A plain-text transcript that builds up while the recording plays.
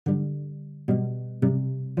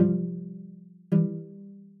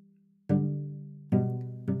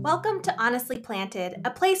Welcome to Honestly Planted, a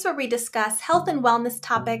place where we discuss health and wellness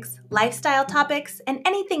topics, lifestyle topics, and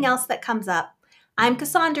anything else that comes up. I'm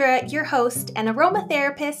Cassandra, your host, an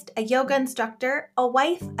aromatherapist, a yoga instructor, a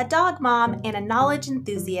wife, a dog mom, and a knowledge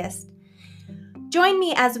enthusiast. Join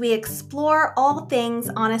me as we explore all things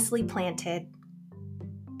honestly planted.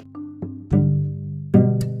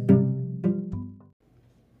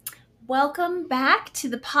 Welcome back to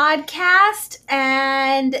the podcast,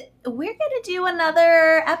 and we're going to do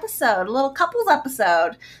another episode, a little couples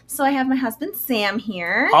episode. So I have my husband Sam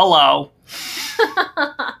here. Hello.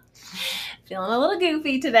 Feeling a little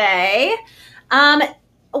goofy today.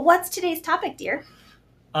 What's today's topic, dear?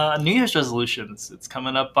 New Year's resolutions. It's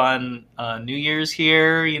coming up on New Year's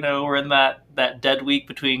here. You know, we're in that dead week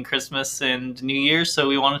between Christmas and New Year's, so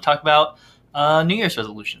we want to talk about New Year's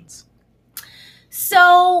resolutions.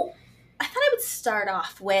 So I thought I would start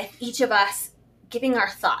off with each of us giving our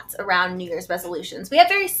thoughts around New Year's resolutions. We have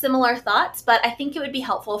very similar thoughts, but I think it would be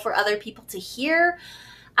helpful for other people to hear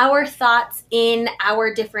our thoughts in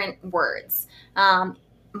our different words.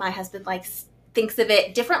 My husband thinks of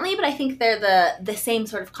it differently, but I think they're the same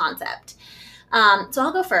sort of concept. So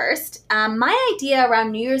I'll go first. My idea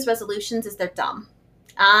around New Year's resolutions is they're dumb.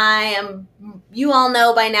 You all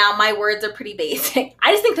know by now, my words are pretty basic.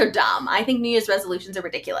 I just think they're dumb. I think New Year's resolutions are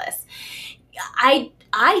ridiculous. I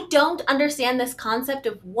don't understand this concept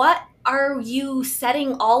of what are you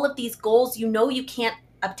setting all of these goals you know you can't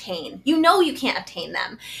obtain. You know you can't obtain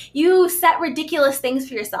them. You set ridiculous things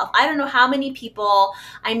for yourself. I don't know how many people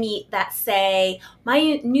I meet that say,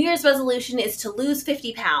 my New Year's resolution is to lose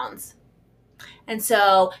 50 pounds. And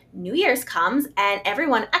so New Year's comes and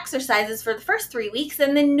everyone exercises for the first 3 weeks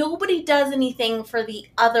and then nobody does anything for the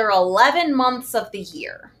other 11 months of the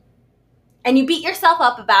year. And you beat yourself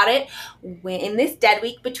up about it in this dead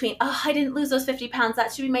week between, I didn't lose those 50 pounds.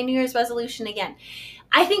 That should be my New Year's resolution again.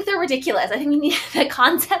 I think they're ridiculous. I think the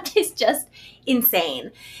concept is just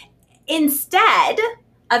insane. Instead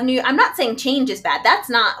of I'm not saying change is bad. That's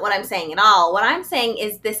not what I'm saying at all. What I'm saying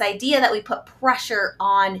is this idea that we put pressure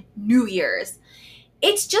on New Year's.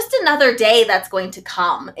 It's just another day that's going to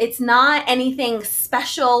come. It's not anything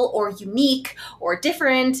special or unique or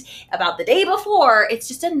different about the day before. It's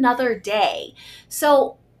just another day.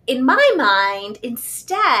 So in my mind,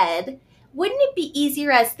 instead, wouldn't it be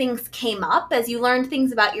easier as things came up, as you learned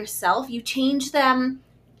things about yourself, you change them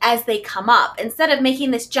as they come up? Instead of making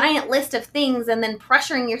this giant list of things and then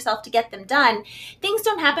pressuring yourself to get them done, things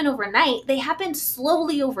don't happen overnight. They happen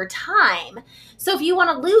slowly over time. So if you want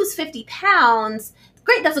to lose 50 pounds,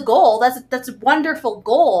 great, that's a goal. That's a wonderful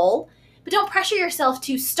goal. But don't pressure yourself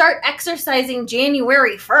to start exercising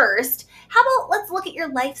January 1st. How about let's look at your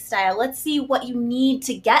lifestyle. Let's see what you need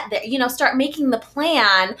to get there. Start making the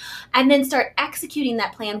plan and then start executing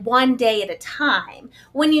that plan one day at a time.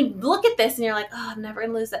 When you look at this and you're like, I'm never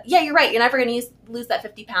going to lose that. Yeah, you're right. You're never going to lose that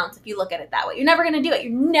 50 pounds if you look at it that way. You're never going to do it.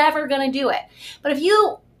 You're never going to do it. But if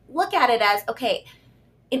you look at it as, okay,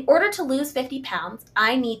 in order to lose 50 pounds,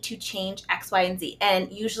 I need to change X, Y, and Z. And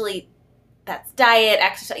usually that's diet,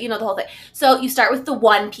 exercise, the whole thing. So you start with the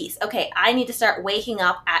one piece. Okay, I need to start waking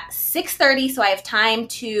up at 6:30 so I have time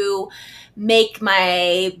to make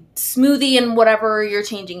my smoothie and whatever you're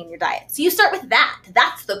changing in your diet. So you start with that.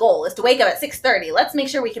 That's the goal, is to wake up at 6:30. Let's make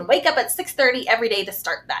sure we can wake up at 6:30 every day to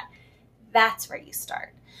start that. That's where you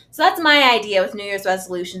start. So that's my idea with New Year's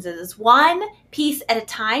resolutions, is one piece at a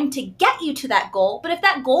time to get you to that goal. But if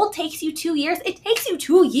that goal takes you 2 years, it takes you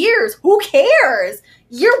 2 years. Who cares?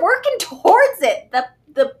 You're working towards it.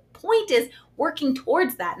 The point is working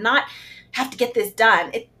towards that, not have to get this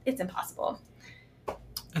done. It's impossible.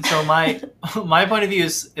 And so my point of view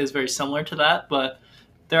is very similar to that, but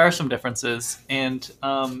there are some differences. And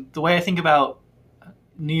the way I think about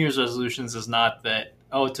New Year's resolutions is not that,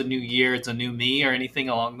 it's a new year, it's a new me, or anything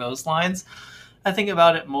along those lines. I think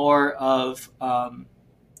about it more of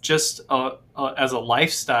just as a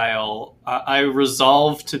lifestyle. I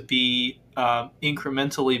resolve to be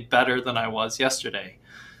incrementally better than I was yesterday.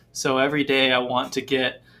 So every day I want to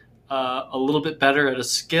get a little bit better at a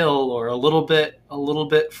skill, or a little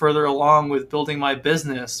bit further along with building my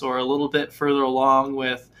business, or a little bit further along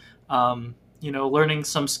with learning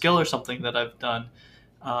some skill or something that I've done.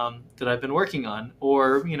 That I've been working on,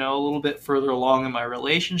 or, a little bit further along in my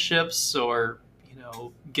relationships, or,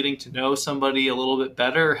 getting to know somebody a little bit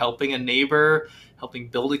better, helping a neighbor, helping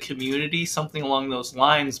build a community, something along those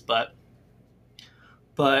lines. But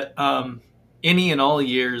any and all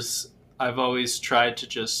years, I've always tried to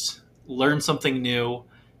just learn something new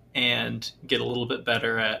and get a little bit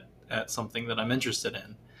better at something that I'm interested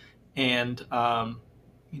in. And,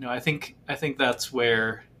 I think that's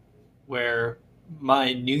where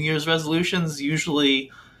my New Year's resolutions,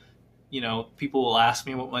 usually, people will ask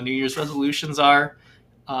me what my New Year's resolutions are.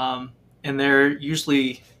 And they're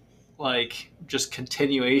usually like just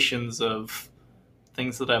continuations of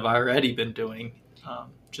things that I've already been doing,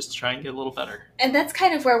 just to try and get a little better. And that's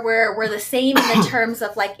kind of where we're the same in the terms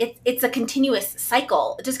of like it's a continuous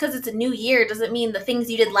cycle. Just because it's a new year doesn't mean the things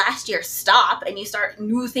you did last year stop and you start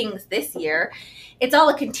new things this year. It's all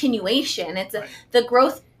a continuation. The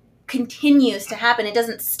growth continues to happen. It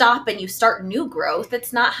doesn't stop and you start new growth.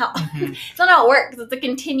 That's not how it's not how it works. It's a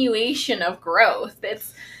continuation of growth.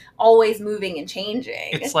 It's always moving and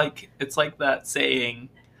changing. It's like that saying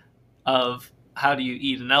of, how do you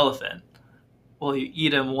eat an elephant? Well, you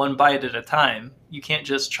eat him one bite at a time. You can't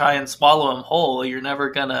just try and swallow him whole. You're never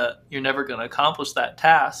gonna accomplish that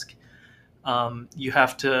task. You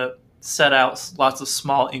have to set out lots of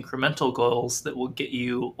small incremental goals that will get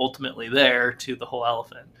you ultimately there to the whole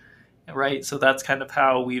elephant, right? So that's kind of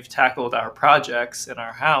how we've tackled our projects in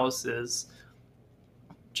our house. Is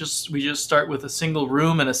we just start with a single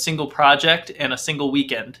room and a single project and a single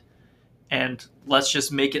weekend, and let's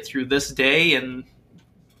just make it through this day and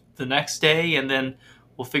the next day, and then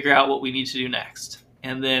we'll figure out what we need to do next.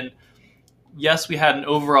 And then, yes, we had an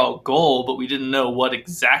overall goal, but we didn't know what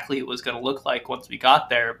exactly it was going to look like once we got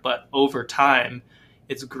there. But over time,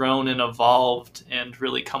 it's grown and evolved and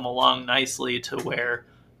really come along nicely to where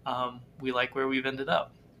we like where we've ended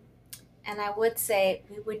up. And I would say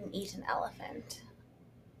we wouldn't eat an elephant.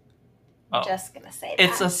 I'm just gonna say that.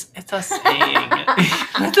 It's a saying.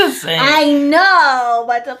 It's a saying. I know,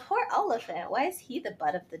 but the poor elephant. Why is he the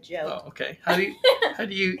butt of the joke? Oh, okay. How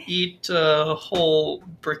do you eat a whole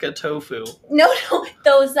brick of tofu? No,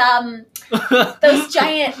 those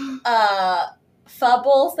giant pho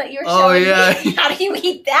bowls that you're showing me. How do you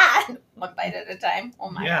eat that? One bite at a time. Oh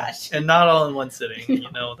my gosh. And not all in one sitting.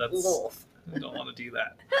 That's I don't want to do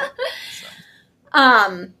that.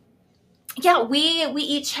 So. Yeah, we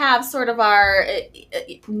each have sort of our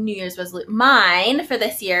New Year's resolution. Mine for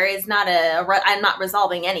this year is I'm not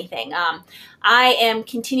resolving anything. I am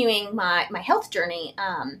continuing my health journey.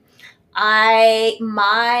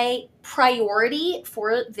 My priority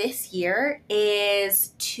for this year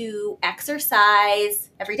is to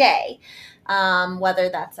exercise every day. Whether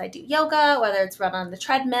that's I do yoga, whether it's run on the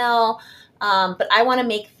treadmill, but I want to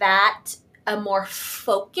make that a more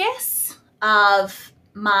focus of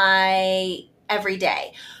my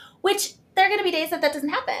everyday, which there are going to be days that doesn't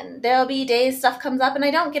happen. There'll be days stuff comes up and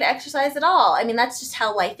I don't get to exercise at all. I mean, that's just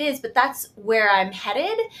how life is, but that's where I'm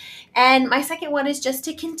headed. And my second one is just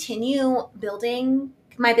to continue building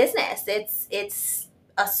my business. It's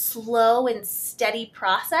a slow and steady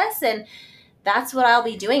process, and that's what I'll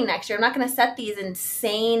be doing next year. I'm not going to set these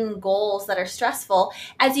insane goals that are stressful.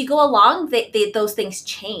 As you go along, those things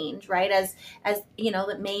change, right? As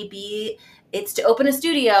that maybe it's to open a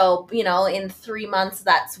studio, in 3 months,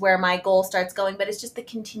 that's where my goal starts going. But it's just the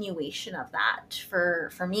continuation of that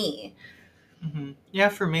for me. Mm-hmm. Yeah,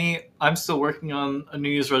 for me, I'm still working on a New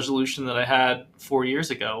Year's resolution that I had 4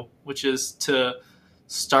 years ago, which is to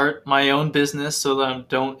start my own business so that I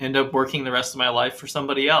don't end up working the rest of my life for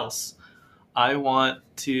somebody else. I want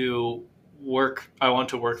to work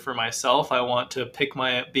for myself. I want to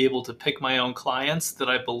be able to pick my own clients that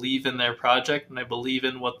I believe in their project and I believe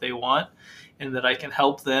in what they want, and that I can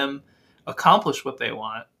help them accomplish what they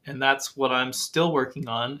want. And that's what I'm still working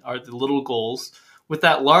on, are the little goals with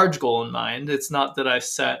that large goal in mind. It's not that I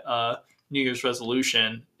set a New Year's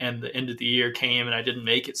resolution and the end of the year came and I didn't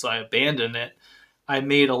make it, so I abandoned it. I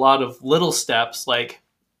made a lot of little steps, like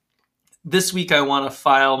this week I want to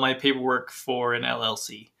file my paperwork for an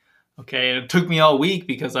LLC. Okay, and it took me all week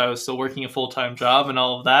because I was still working a full-time job and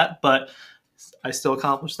all of that, but I still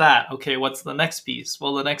accomplished that. Okay, what's the next piece?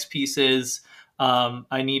 Well, the next piece is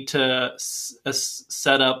I need to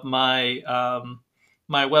set up my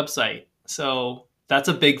my website. So that's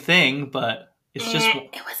a big thing, but it's just...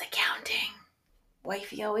 It was accounting.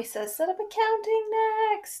 Wifey always says, set up accounting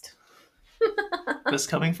next. This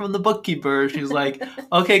coming from the bookkeeper. She's like,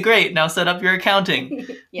 okay, great. Now set up your accounting.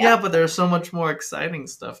 Yeah, but there's so much more exciting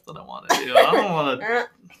stuff that I want to do. I don't want to...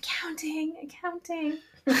 Accounting.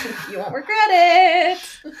 You won't regret it.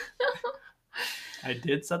 I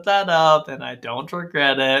did set that up and I don't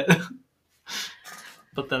regret it.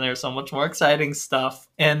 But then there's so much more exciting stuff.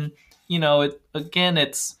 And,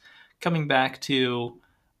 it's coming back to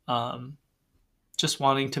just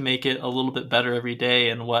wanting to make it a little bit better every day.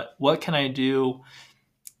 And what can I do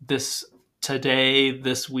today,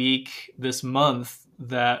 this week, this month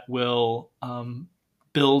that will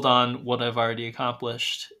build on what I've already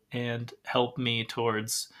accomplished and help me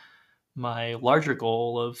towards my larger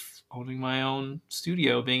goal of owning my own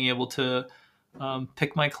studio, being able to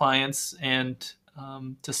pick my clients, and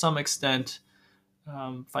to some extent,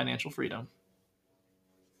 financial freedom.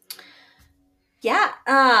 Yeah.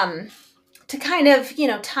 To kind of,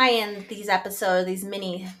 tie in these episodes, these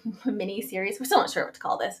mini series. We're still not sure what to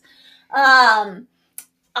call this.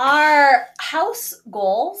 Our house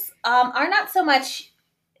goals are not so much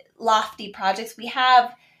lofty projects. We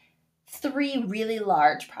have 3 really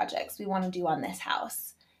large projects we want to do on this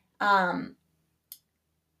house. And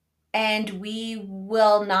we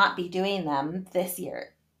will not be doing them this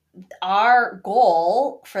year. Our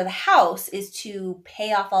goal for the house is to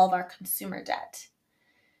pay off all of our consumer debt.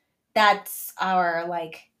 That's our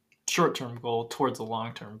short-term goal towards a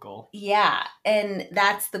long-term goal. Yeah, and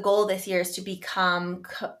that's the goal this year, is to become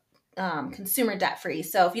consumer debt free.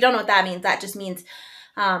 So if you don't know what that means, that just means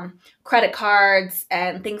credit cards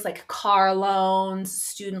and things like car loans,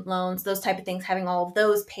 student loans, those type of things, having all of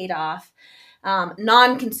those paid off.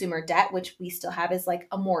 Non-consumer debt, which we still have, is like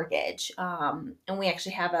a mortgage, and we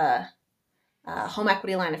actually have a home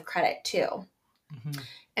equity line of credit too. Mm-hmm.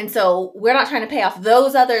 And so we're not trying to pay off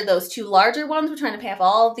those 2 larger ones. We're trying to pay off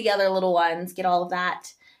all of the other little ones, get all of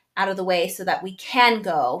that out of the way so that we can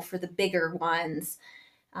go for the bigger ones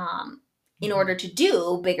in order to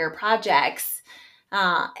do bigger projects.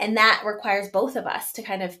 And that requires both of us to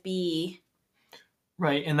kind of be...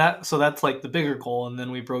 Right. And that's like the bigger goal. And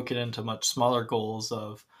then we broke it into much smaller goals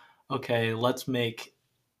of, okay, let's make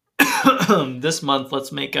this month,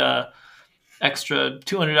 let's make a extra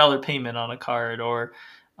 $200 payment on a card, or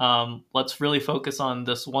let's really focus on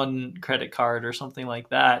this one credit card or something like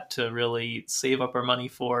that to really save up our money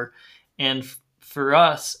for. And for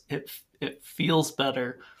us, it feels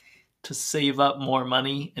better to save up more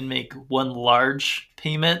money and make one large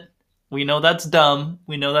payment. We know that's dumb.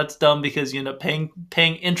 Because you end up paying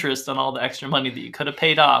interest on all the extra money that you could have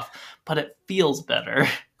paid off, but it feels better.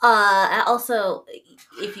 Also,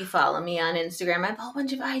 if you follow me on Instagram, I have a whole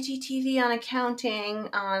bunch of IGTV on accounting,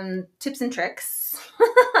 on tips and tricks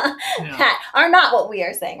that are not what we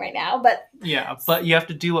are saying right now. But yeah, but you have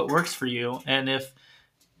to do what works for you, and if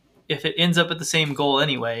it ends up at the same goal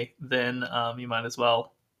anyway, then you might as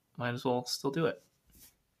well still do it.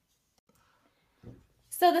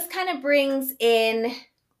 So this kind of brings in,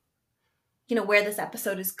 where this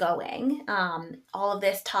episode is going. All of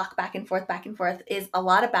this talk back and forth is a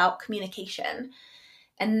lot about communication.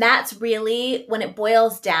 And that's really, when it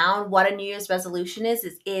boils down, what a New Year's resolution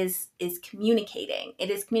is communicating.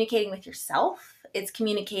 It is communicating with yourself. It's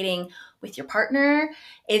communicating with your partner.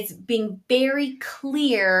 It's being very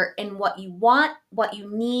clear in what you want, what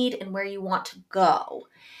you need, and where you want to go.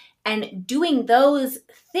 And doing those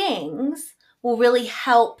things will really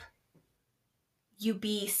help you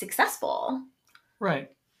be successful.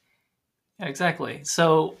 Right. Yeah, exactly.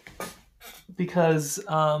 So, because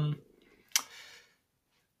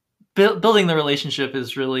building the relationship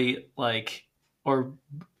is really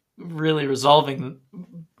really resolving,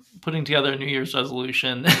 putting together a New Year's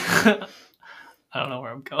resolution. I don't know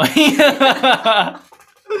where I'm going.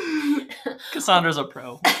 Cassandra's a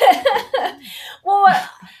pro. Well,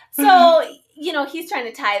 so, he's trying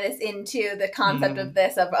to tie this into the concept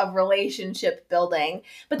of relationship building,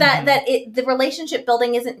 but the relationship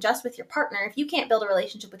building isn't just with your partner. If you can't build a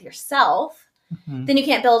relationship with yourself, then you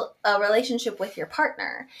can't build a relationship with your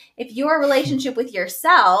partner. If your relationship with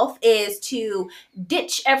yourself is to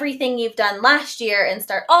ditch everything you've done last year and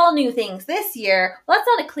start all new things this year, well, that's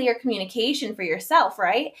not a clear communication for yourself,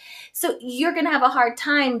 right? So you're going to have a hard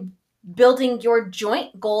time building your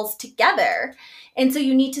joint goals together. And so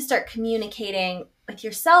you need to start communicating with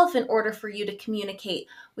yourself in order for you to communicate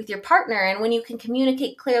with your partner. And when you can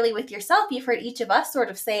communicate clearly with yourself, you've heard each of us sort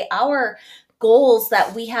of say our goals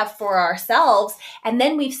that we have for ourselves, and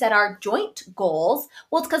then we've set our joint goals.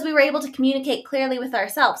 Well, it's because we were able to communicate clearly with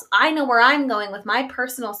ourselves. I know where I'm going with my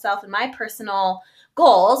personal self and my personal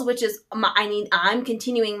goals, which is I'm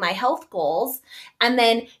continuing my health goals, and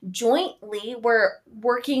then jointly we're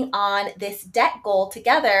working on this debt goal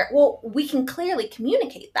together. Well, we can clearly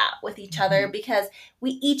communicate that with each other because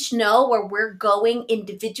we each know where we're going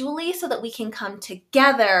individually, so that we can come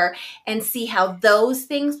together and see how those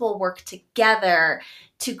things will work together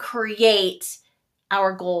to create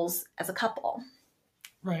our goals as a couple.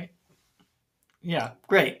 Right. Yeah,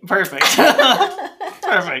 great. Perfect.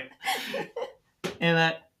 Perfect.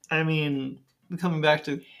 And coming back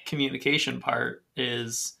to communication part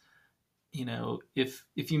is, if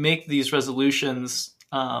you make these resolutions,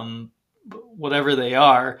 whatever they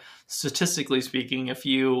are, statistically speaking, if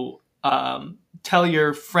you tell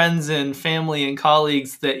your friends and family and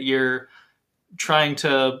colleagues that you're trying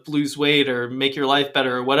to lose weight or make your life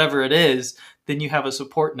better or whatever it is, then you have a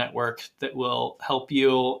support network that will help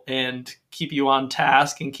you and keep you on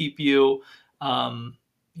task and keep you,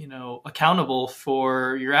 accountable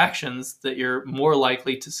for your actions, that you're more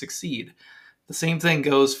likely to succeed. The same thing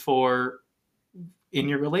goes for in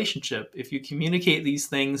your relationship. If you communicate these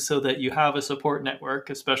things so that you have a support network,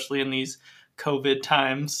 especially in these COVID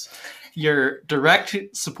times, your direct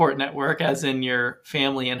support network, as in your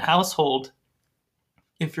family and household,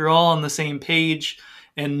 if you're all on the same page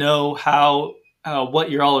and know how what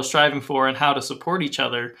you're all striving for and how to support each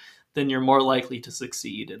other, then you're more likely to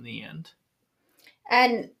succeed in the end.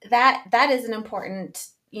 And that is an important,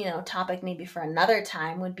 topic maybe for another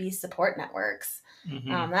time, would be support networks.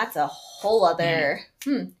 Mm-hmm. That's a whole other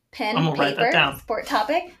pen, paper, support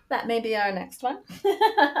topic. That may be our next one.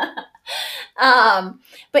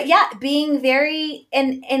 But yeah, being very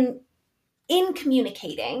in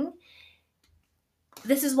communicating.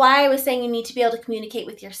 This is why I was saying you need to be able to communicate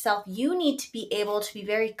with yourself. You need to be able to be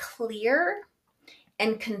very clear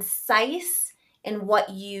and concise in what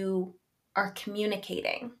you are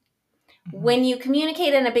communicating. Mm-hmm. When you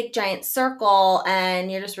communicate in a big giant circle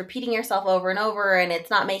and you're just repeating yourself over and over and it's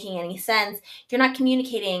not making any sense, you're not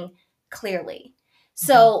communicating clearly. Mm-hmm.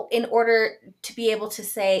 So in order to be able to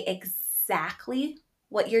say exactly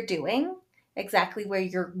what you're doing, exactly where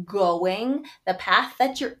you're going, the path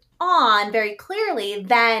that you're on very clearly,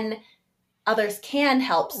 then others can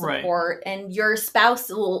help support, right. And your spouse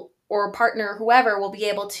will, or partner, whoever, will be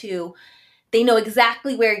able to, they know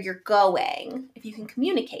exactly where you're going if you can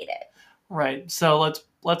communicate it. Right. So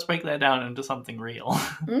let's break that down into something real.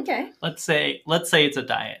 Okay. Let's say it's a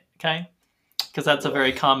diet, okay? Because that's a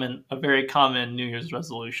very common New Year's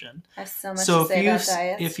resolution. I have so much to say about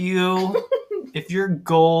diets. If your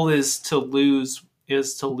goal is to lose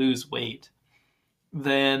weight,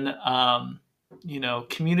 then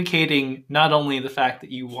communicating not only the fact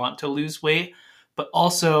that you want to lose weight, but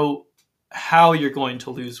also how you're going to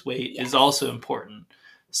lose weight, yes, is also important,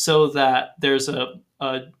 so that there's a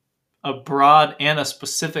broad and a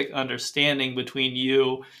specific understanding between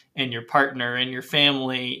you and your partner and your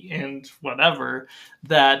family and whatever,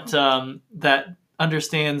 that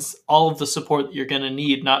understands all of the support that you're going to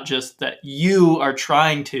need, not just that you are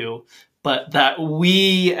trying to, but that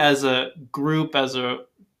we as a group, as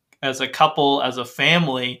a couple, as a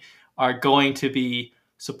family, are going to be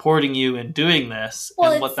supporting you in doing this,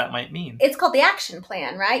 and what that might mean. It's called the action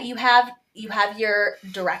plan, right? You have your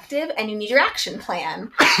directive and you need your action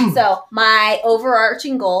plan. So my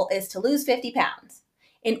overarching goal is to lose 50 pounds.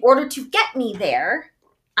 In order to get me there,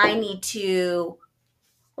 I need to,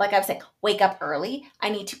 like I was saying, wake up early. I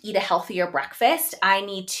need to eat a healthier breakfast. I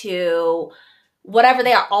need to, whatever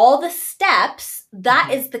they are, all the steps, that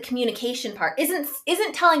mm-hmm. is the communication part.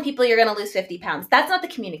 Isn't telling people you're going to lose 50 pounds. That's not the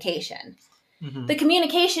communication. Mm-hmm. The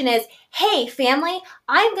communication is, hey, family,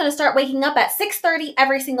 I'm going to start waking up at 6:30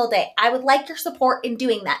 every single day. I would like your support in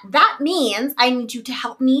doing that. That means I need you to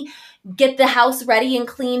help me get the house ready and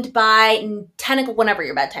cleaned by 10 o'clock, whenever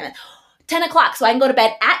your bedtime is, 10 o'clock, so I can go to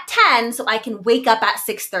bed at 10 so I can wake up at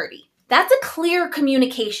 6:30. That's a clear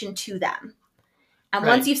communication to them. And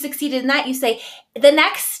right. Once you've succeeded in that, you say, the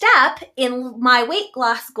next step in my weight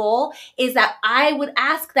loss goal is that I would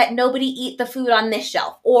ask that nobody eat the food on this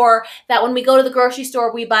shelf, or that when we go to the grocery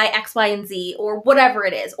store, we buy X, Y, and Z, or whatever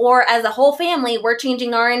it is. Or as a whole family, we're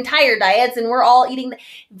changing our entire diets and we're all eating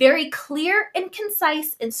very clear and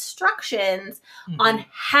concise instructions mm-hmm. on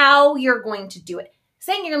how you're going to do it.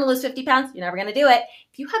 Saying you're going to lose 50 pounds, you're never going to do it.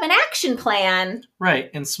 If you have an action plan, right,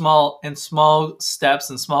 and small steps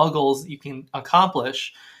and small goals that you can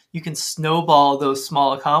accomplish, you can snowball those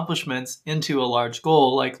small accomplishments into a large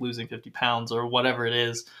goal, like losing 50 pounds or whatever it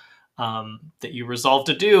is that you resolve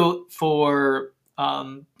to do for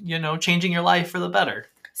changing your life for the better.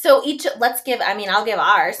 So I'll give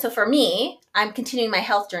ours. So for me, I'm continuing my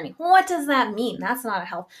health journey. What does that mean? That's not a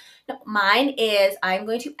health. No, mine is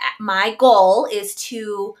my goal is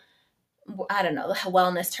to, I don't know, the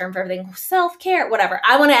wellness term for everything, self-care, whatever.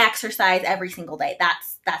 I want to exercise every single day.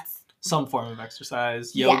 That's some form of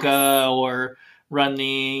exercise, yoga, yes, or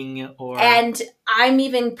running, and I'm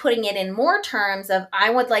even putting it in more terms of, I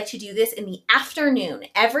would like to do this in the afternoon,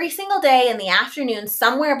 every single day in the afternoon,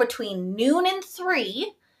 somewhere between noon and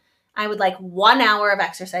 3. I would like 1 hour of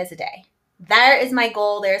exercise a day. There is my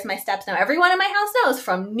goal. There's my steps. Now, everyone in my house knows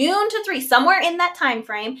from noon to 3, somewhere in that time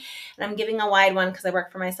frame. And I'm giving a wide one because I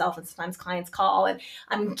work for myself and sometimes clients call. And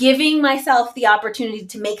I'm giving myself the opportunity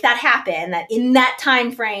to make that happen, that in that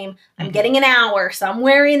time frame, I'm mm-hmm. getting an hour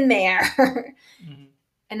somewhere in there. Mm-hmm.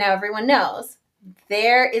 And now everyone knows.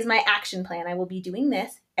 There is my action plan. I will be doing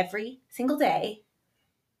this every single day.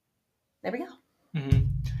 There we go. Mm-hmm.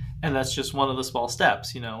 And that's just one of the small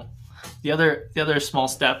steps, you know. The other small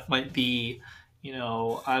step might be, you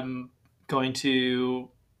know, I'm going to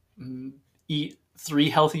eat 3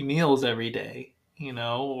 healthy meals every day, you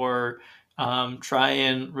know, or try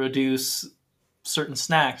and reduce certain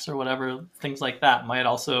snacks or whatever. Things like that might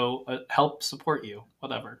also help support you,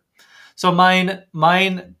 whatever. So mine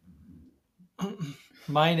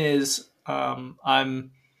is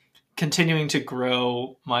I'm continuing to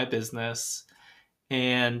grow my business,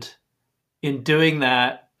 and in doing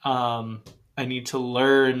that, I need to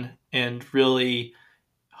learn and really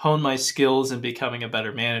hone my skills in becoming a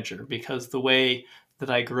better manager, because the way that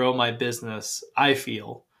I grow my business, I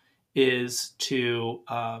feel, is to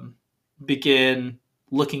begin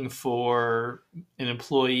looking for an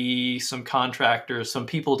employee, some contractors, some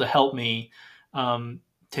people to help me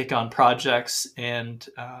take on projects and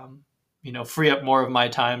you know, free up more of my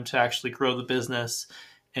time to actually grow the business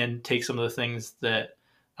and take some of the things that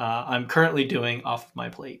I'm currently doing off of my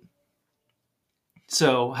plate.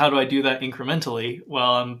 So how do I do that incrementally?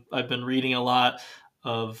 Well, I've been reading a lot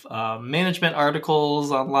of management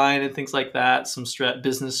articles online and things like that, some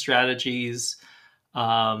business strategies,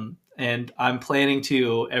 and I'm planning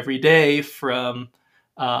to every day from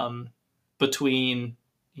between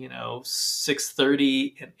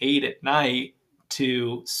 6:30 and 8 at night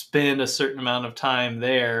to spend a certain amount of time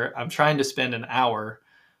there. I'm trying to spend an hour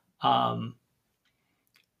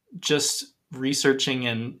just researching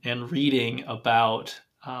and reading about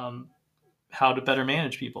how to better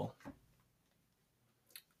manage people.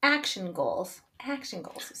 Action goals.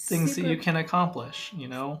 Things that you can accomplish, you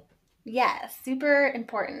know? Yes, super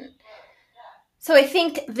important. So I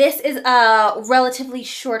think this is a relatively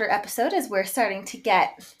shorter episode as we're starting to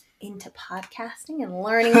get into podcasting and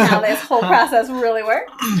learning how this whole process really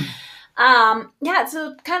works. Yeah,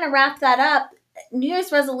 so kind of wrap that up. New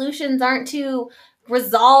Year's resolutions aren't to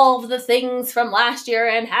resolve the things from last year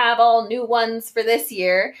and have all new ones for this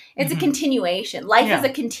year. It's a continuation. Life is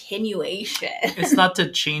a continuation. It's not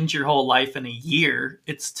to change your whole life in a year.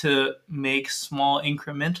 It's to make small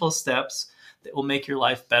incremental steps that will make your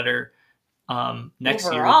life better next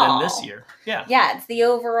overall. Year than this year. Yeah, it's the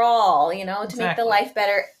overall, to make the life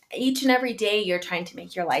better. Each and every day you're trying to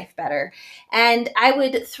make your life better. And I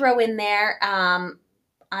would throw in there,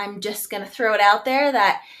 I'm just going to throw it out there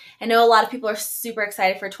that I know a lot of people are super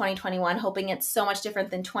excited for 2021, hoping it's so much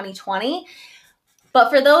different than 2020.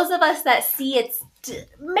 But for those of us that see it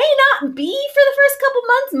may not be for the first couple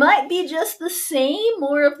months, might be just the same,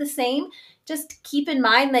 more of the same. Just keep in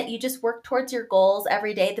mind that you just work towards your goals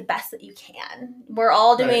every day the best that you can. We're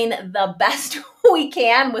all doing the best we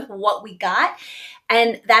can with what we got.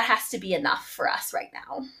 And that has to be enough for us right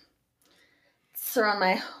now. Throwing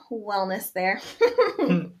my wellness there.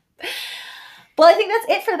 Well, I think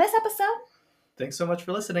that's it for this episode. Thanks so much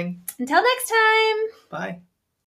for listening. Until next time. Bye.